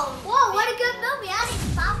 Oh! Whoa, what a good movie. I need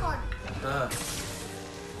popcorn.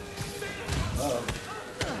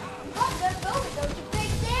 Oh, good movie, don't you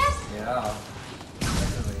think, Sam? yeah.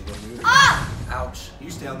 Definitely a good movie. Ah! Ouch. You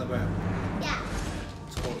stay on the ground. Yeah.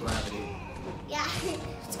 It's called gravity. Yeah.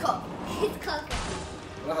 It's called gravity.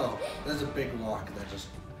 Whoa, there's a big rock that just...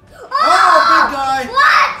 Oh, big guy!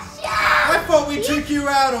 Watch out! I thought we took you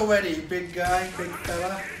out already, big guy, big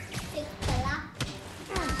fella. Big fella.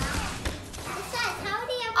 Besides, how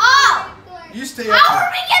do you You stay up How there.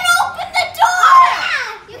 are we gonna open the door?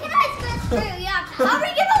 You can always press through, yeah. How are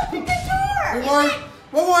we gonna open the door?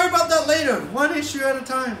 We'll worry about that later. One issue at a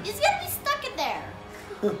time. He's gonna be stuck in there.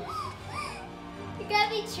 You're gonna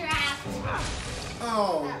be trapped.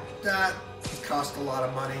 Oh, that cost a lot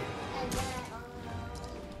of money.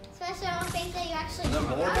 Especially on things that you actually Is there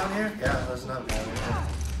more down here? Yeah, there's not more.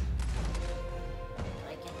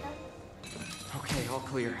 Okay, all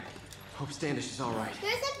clear. Hope Standish is all right.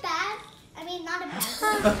 There's a bad, I mean not a bad.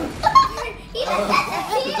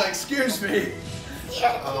 He's like, excuse me.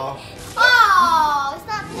 Oh. Oh, it's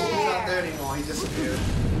not there. He's not there anymore. He disappeared.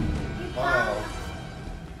 Wow.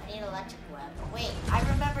 I need an electric web. Wait, I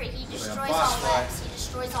remember he destroys all webs. He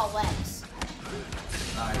destroys all webs.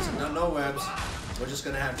 Alright, so no webs. We're just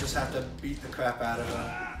gonna have to beat the crap out of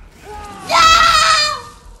her. No!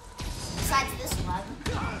 Besides this web.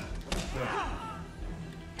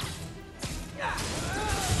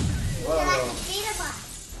 Whoa.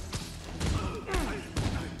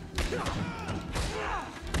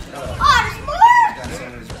 Oh, there's more! Got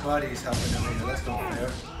some of his buddies helping him here. That's not fair.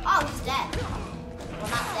 Oh, he's dead. Well,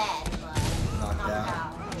 not dead, but knocked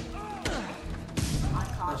out.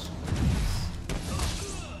 Unconscious.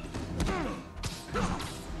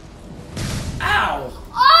 Ow!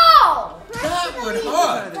 Oh! That would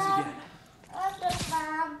hurt!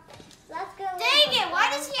 Let's go. Dang it, why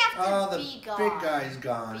does he have to the be gone? big guy's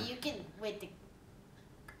gone. But you can, wait,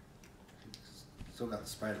 Still got the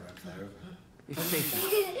Spiderman there. It's safe.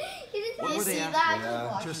 What were they after?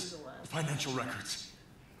 Yeah. Just financial records.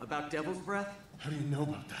 About Devil's Breath? How do you know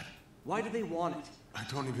about that? Why do they want it? I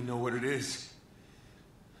don't even know what it is.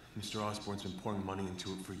 Mr. Osborn's been pouring money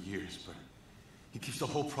into it for years, but he keeps the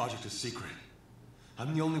whole project a secret.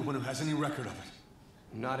 I'm the only one who has any record of it.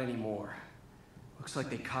 Not anymore. Looks like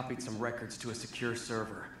they copied some records to a secure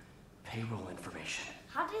server. Payroll information.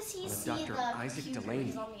 How does he see Dr. the Isaac computers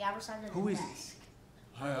Delaney. on the outer side of Who the is he? desk?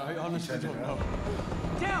 I honestly don't know.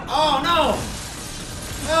 Down! Oh no!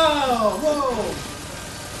 Oh, whoa!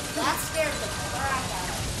 That scared the crap out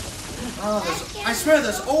of me. Oh, I swear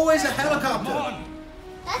there's always a helicopter.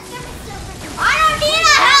 That's gonna be super. I don't need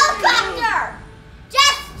a helicopter!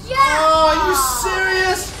 Just jump! Oh, are you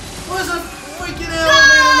serious? Where's a freaking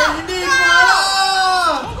elevator? You need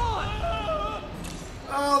one!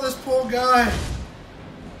 Oh, this poor guy.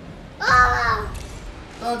 Oh!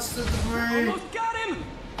 Dodge the debris. Almost got him!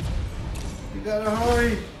 You gotta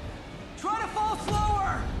hurry. Try to fall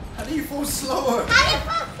slower! How do you fall slower? How do you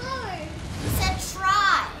fall forward? He said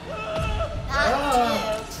try.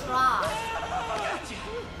 Not do, try.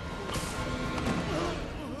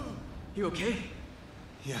 You okay?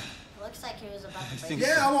 Yeah. Looks like he was about to break. think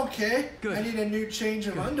Yeah, I'm okay. Good. I need a new change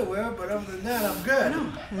of underwear, but other than that, I'm good.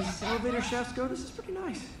 No, as elevator shafts go, this is pretty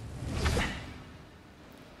nice.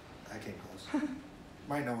 I came close.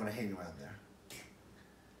 Might not want to hang around there.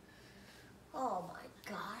 Oh my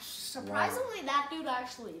gosh. Surprisingly, that dude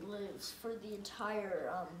actually lives for the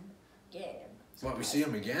entire game. What, we see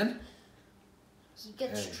him again? He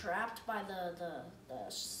gets Hey. trapped by the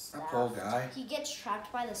staff. That poor guy. He gets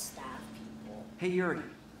trapped by the staff people. Hey, Yuri.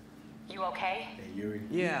 You okay? Hey, Yuri.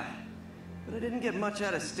 Yeah, but I didn't get much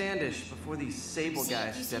out of Standish before these Sable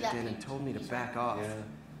guys you see stepped that in and thing? told me to back off. Yeah.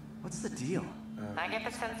 What's the deal? I get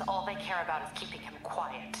the sense all they care about is keeping him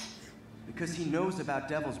quiet. Because he knows about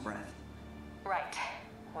Devil's Breath. Right.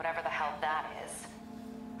 Whatever the hell that is.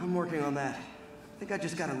 I'm working on that. I think I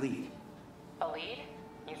just got a lead. A lead?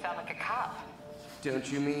 You sound like a cop.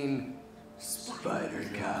 Don't you mean Spider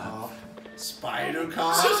Cop? Spider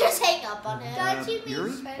Cop? She just hang up on him. Don't you mean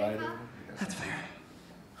Yuri? Spider? That's fair.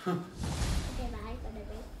 Okay, bye.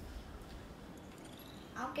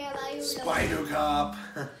 Okay, bye. Spider Cop.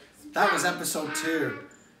 That was episode 2.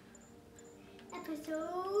 Episode 2.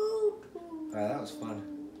 Alright, that was fun.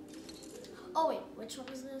 Oh wait, which one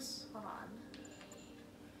was this? Hold on.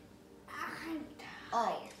 I'm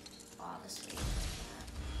Oh, this one.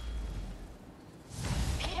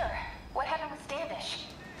 Peter, what happened with Standish?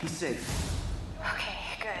 He's safe. Okay,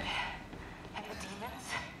 good. And the demons?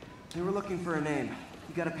 They were looking for a name.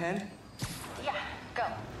 You got a pen? Yeah, go.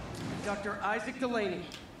 Dr. Isaac Delaney.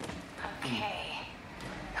 Okay.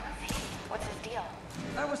 Who is he? What's his deal?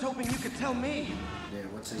 I was hoping you could tell me. Yeah,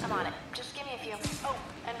 what's his I'm name? on it. Just give me a few. Oh,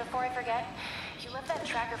 and before I forget, you left that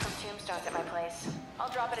tracker from Tombstones at my place. I'll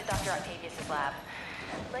drop it at Dr. Octavius' lab.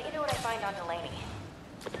 Let you know what I find on Delaney.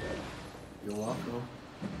 You're welcome.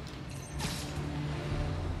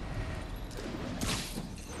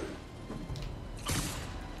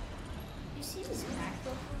 You see this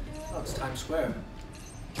backflip we're doing? Oh, it's Times Square.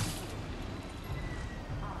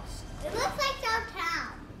 It looks like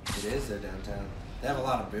downtown. It is their downtown. They have a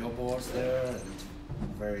lot of billboards there, and it's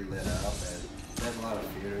very lit up, and they have a lot of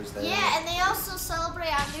theaters there. Yeah, and they also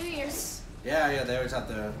celebrate on New Year's. Yeah, they always have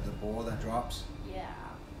the ball that drops. Yeah.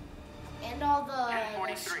 And all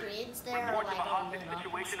the screens there are like all lit up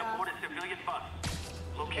and stuff. aboard a civilian bus.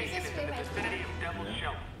 Location is in the vicinity of Devil's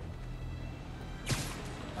Shelter.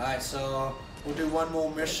 Alright, so we'll do one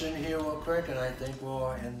more mission here real quick, and I think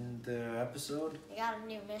we'll end the episode. We got a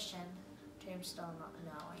new mission. Tombstone.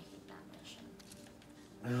 No, I hate that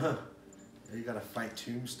mission. You gotta fight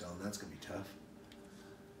Tombstone. That's gonna be tough.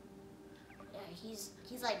 Yeah, he's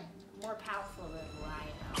like more powerful than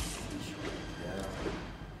Ryan. Yeah.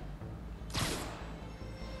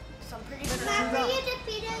 So I'm pretty sure. Remember you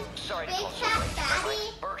defeated Sorry to Big call so Fat late. My Fatty?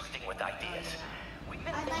 brain's bursting with ideas. We've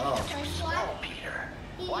been I thinking like too the first slow, one. Peter.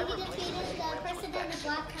 He Why defeated replace the enzymes person with in the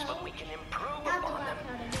black vaccines coat. when we can improve Not the upon black them?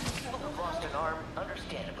 coat, I mean the People purple who've lost coat. an arm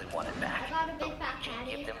understandably want it back. I got a big But fat we can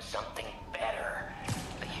fatty. give them something better.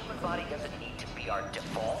 The human body doesn't need to be our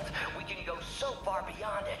default. We can go so far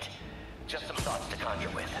beyond it. Just some thoughts to conjure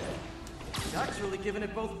with. Doc's really giving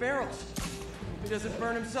it both barrels. Hope he doesn't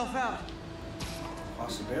burn himself out.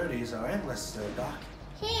 Possibilities are endless, there, Doc.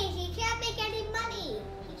 Hey, he can't make any money.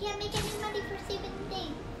 He can't make any money for saving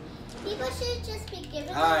things. People should just be giving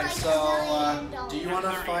him Alright, like so, $1 million. do you want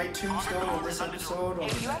to fight Tombstone in this episode? Or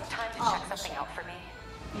If you have time to check something out for me,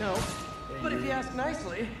 No, but if you ask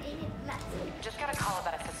nicely. just got a call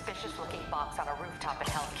about a suspicious-looking box on a rooftop in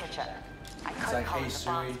Hell's Kitchen. I It's couldn't like, call hey, it the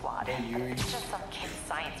bomb Siri. squad. Hey, Yuri. It's just some kid's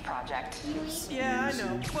science project. Yeah, I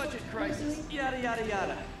know. Budget crisis. Yada, yada,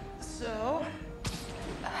 yada. So,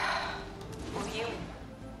 Will you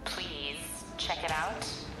please check it out?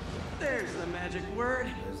 there's the magic word.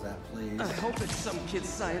 There's that, please. I hope it's some kid's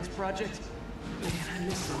science project. Man, I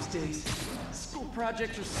miss those days. School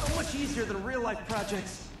projects are so much easier than real-life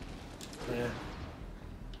projects. Yeah.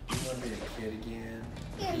 You want to be a kid again?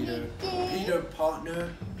 Peter. Peter partner.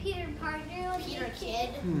 Peter partner. Peter Kid.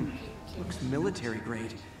 Looks military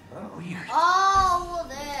grade. Oh. Weird. Oh,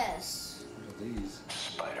 this. What are these?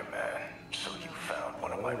 Spider-Man, so you found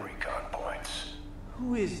one of my recon points.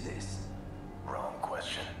 Who is this? Wrong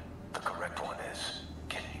question. The correct one is,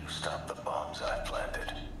 can you stop the bombs I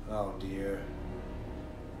planted? Oh dear.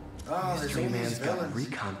 Oh, there's Mystery all these Man's got villains.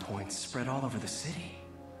 recon points spread all over the city.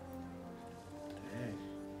 Dang.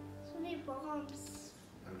 So many bombs.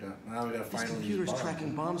 Now we gotta This find all these computer's bombs.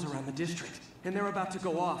 tracking bombs around the district, and they're about to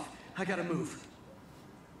go off. I gotta move.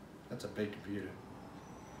 That's a big computer.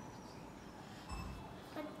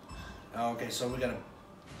 Oh, okay, so we gotta.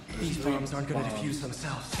 These bombs aren't gonna defuse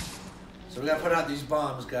themselves. So we gotta put out these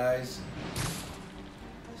bombs, guys.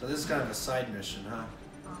 So this is kind of a side mission, huh?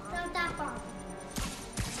 Not that bomb.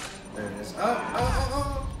 There it is.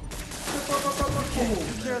 Oh!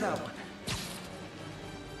 Take care of that one.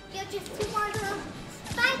 You have just 2 more to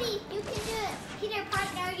Spidey, you can do it. Peter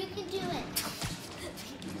partner, you can do it.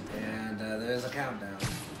 And there's a countdown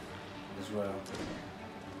as well.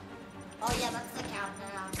 Oh yeah, that's the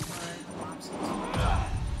countdown for the bombs.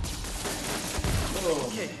 Oh.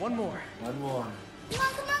 Okay, one more. One more. Come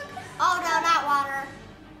on, come on. Oh no, not water.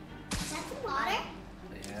 That's the water.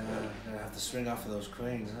 Yeah, gonna have to swing off of those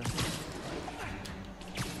cranes, huh?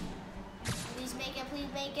 Please make it, please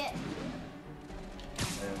make it.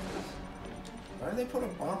 There it is. Why did they put a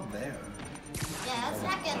bomb there? Yeah, that's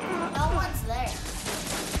not good. No one's there.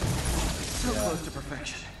 So close to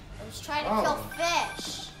perfection. I was trying to kill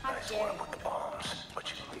fish. How Nice dare work you. with the bombs, but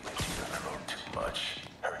you leave it to your throat too much.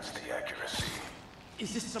 Hurts the accuracy.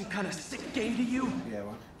 Is this some kind of sick game to you? Yeah,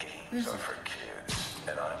 what? Games are for kids,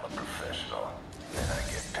 and I'm a professional, and I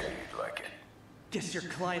get paid like it. Guess your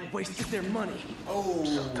client wasted their money. Oh.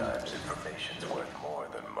 Sometimes information's worth more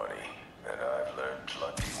than money, and I've learned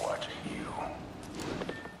plenty watching you.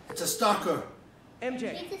 It's a stalker.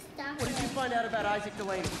 MJ, He's a stalker. what did you find out about Isaac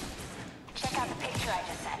Delaney? Check out the picture I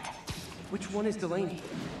just sent. Which one is Delaney?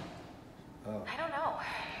 Oh. I don't know.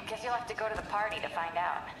 Guess you'll have to go to the party to find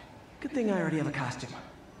out. Good thing I already have a costume.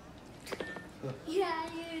 Yeah,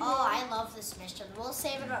 you do. Oh, I love this mission. We'll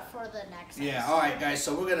save it up for the next Yeah, episode. alright guys,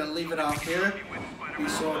 so we're gonna leave it off here. Be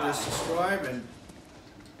sure to subscribe and...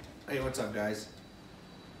 Hey, what's up guys?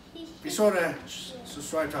 Be sure to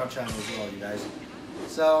subscribe to our channel as well, you guys.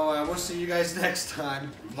 So, we'll see you guys next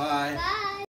time. Bye. Bye.